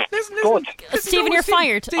 Good. Stephen, you're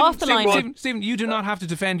fired. Off the line. Stephen, you do not have to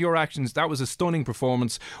defend your actions. That was a stunning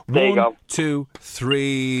performance. There you go. 1, 2,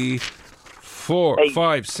 3, 4,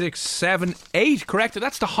 5, 6, 7, 8. Correct.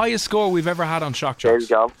 That's the highest score we've ever had on Shock Jocks. There you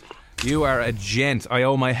go. You are a gent. I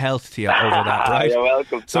owe my health to you over that, right? You're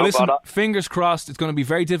welcome. So No listen, bother. fingers crossed, it's going to be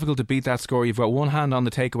very difficult to beat that score. You've got one hand on the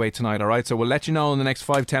takeaway tonight, all right? So we'll let you know in the next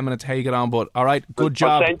 5-10 minutes how you get on, but all right, good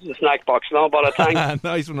job. I'll send you the snack box. No bother, thanks.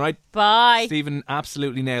 Nice one, right? Bye. Stephen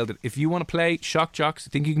absolutely nailed it. If you want to play Shock Jocks,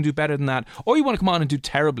 think you can do better than that, or you want to come on and do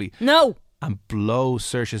terribly. No. And blow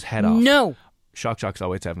Saoirse's head off. No. Shock Jocks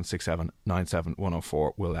 08767 97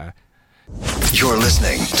 104 will You're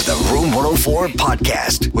listening to the Room 104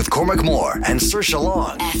 podcast with Cormac Moore and Saoirse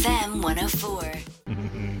Long. FM 104.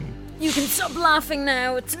 You can stop laughing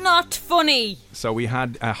now. It's not funny. So we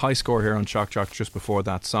had a high score here on Shock Jocks just before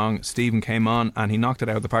that song. Stephen came on and he knocked it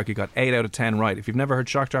out of the park. He got 8 out of 10 right. If you've never heard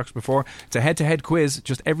Shock Jocks before, it's a head-to-head quiz.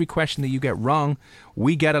 Just every question that you get wrong,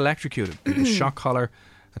 we get electrocuted. With a shock collar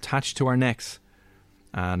attached to our necks.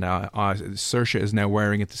 And Saoirse is now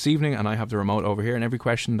wearing it this evening, and I have the remote over here, and every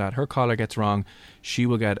question that her collar gets wrong, she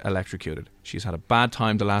will get electrocuted. She's had a bad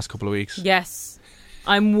time the last couple of weeks. Yes.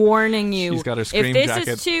 I'm warning you. She's got her scream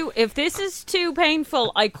jacket. If this is too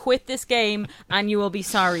painful, I quit this game and you will be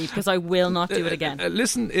sorry, because I will not do it again.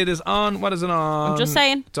 Listen, it is on. What is it on? I'm just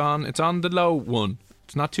saying. It's on the low one.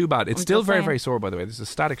 It's not too bad. It's still very, very sore, by the way. There's a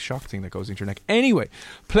static shock thing that goes into your neck. Anyway,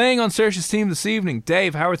 playing on Saoirse's team this evening.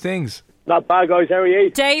 Dave, how are things? Not bad, guys. How are you?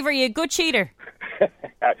 Dave, are you a good cheater?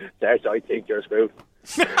 Saoirse, I think you're screwed.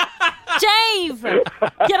 Dave!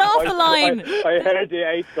 Get off the line! I heard the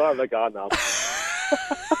 8 score. I'm like, oh no.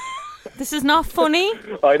 This is not funny.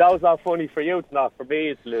 I know it's not funny for you. It's not for me.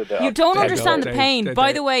 It's a little bit. You don't understand the pain.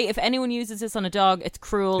 By the way, if anyone uses this on a dog, it's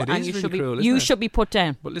cruel, and you should be put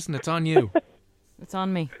down. But listen, it's on you. It's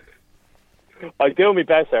on me. I'll do my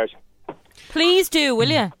best, Saoirse. Please do, will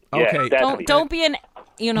you? Okay. Don't be an.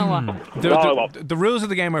 You know what? The rules of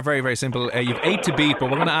the game are very, very simple. You've 8 to beat, but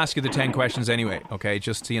we're going to ask you the 10 questions anyway. Okay,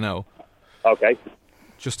 just so you know. Okay.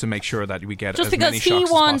 Just to make sure that we get just as many because he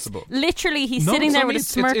shocks wants, as possible. literally, he's sitting there with a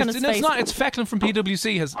smirk on his face. It's Fecklin from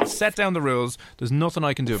PwC has set down the rules. There's nothing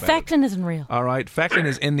I can do about it. Fecklin isn't real. All right, Fecklin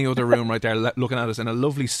is in the other room right there, looking at us in a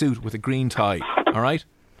lovely suit with a green tie. All right,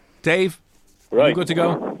 Dave, are you good to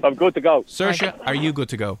go? I'm good to go. Saoirse, are you good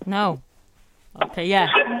to go? No. Okay, yeah,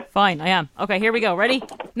 fine, I am. Okay, here we go. Ready?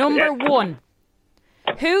 Number 1.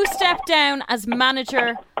 Who stepped down as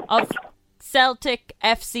manager of Celtic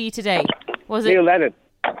FC today? Was it Neil Lennon?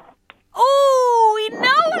 Oh, he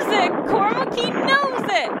knows it. Cormac, he knows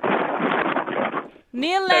it.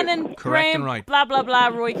 Neil Lennon, correct Graham, and right. blah blah blah,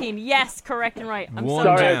 Roy Keane. Yes, correct and right. I'm One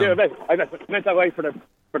sorry. down. I meant that way for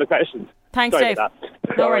the questions. Thanks, Sorry Dave. about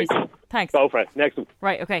that. No worries. Thanks. Go for it. Next one.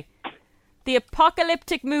 Right, okay. The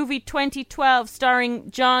apocalyptic movie 2012 starring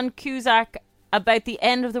John Cusack about the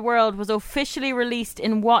end of the world was officially released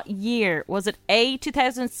in what year? Was it A,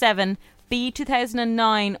 2007, B,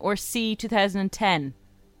 2009, or C, 2010?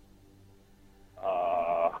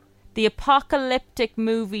 The apocalyptic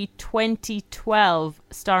movie 2012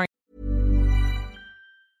 starring...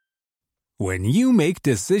 When you make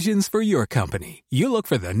decisions for your company, you look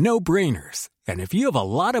for the no-brainers. And if you have a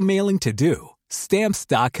lot of mailing to do,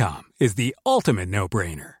 Stamps.com is the ultimate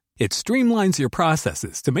no-brainer. It streamlines your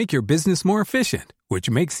processes to make your business more efficient, which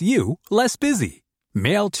makes you less busy.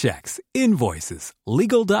 Mail checks, invoices,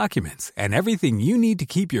 legal documents, and everything you need to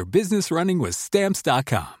keep your business running with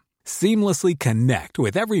Stamps.com. Seamlessly connect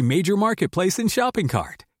with every major marketplace and shopping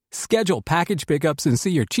cart. Schedule package pickups and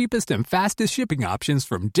see your cheapest and fastest shipping options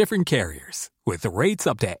from different carriers. With rates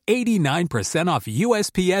up to 89% off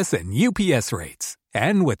USPS and UPS rates.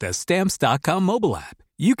 And with the Stamps.com mobile app,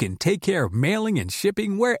 you can take care of mailing and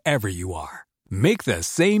shipping wherever you are. Make the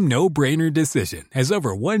same no-brainer decision as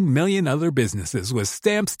over 1 million other businesses with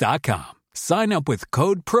Stamps.com. Sign up with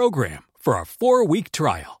code PROGRAM for a 4-week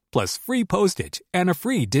trial, plus free postage and a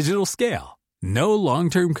free digital scale. No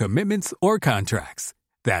long-term commitments or contracts.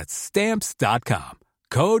 That's Stamps.com.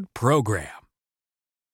 Code PROGRAM.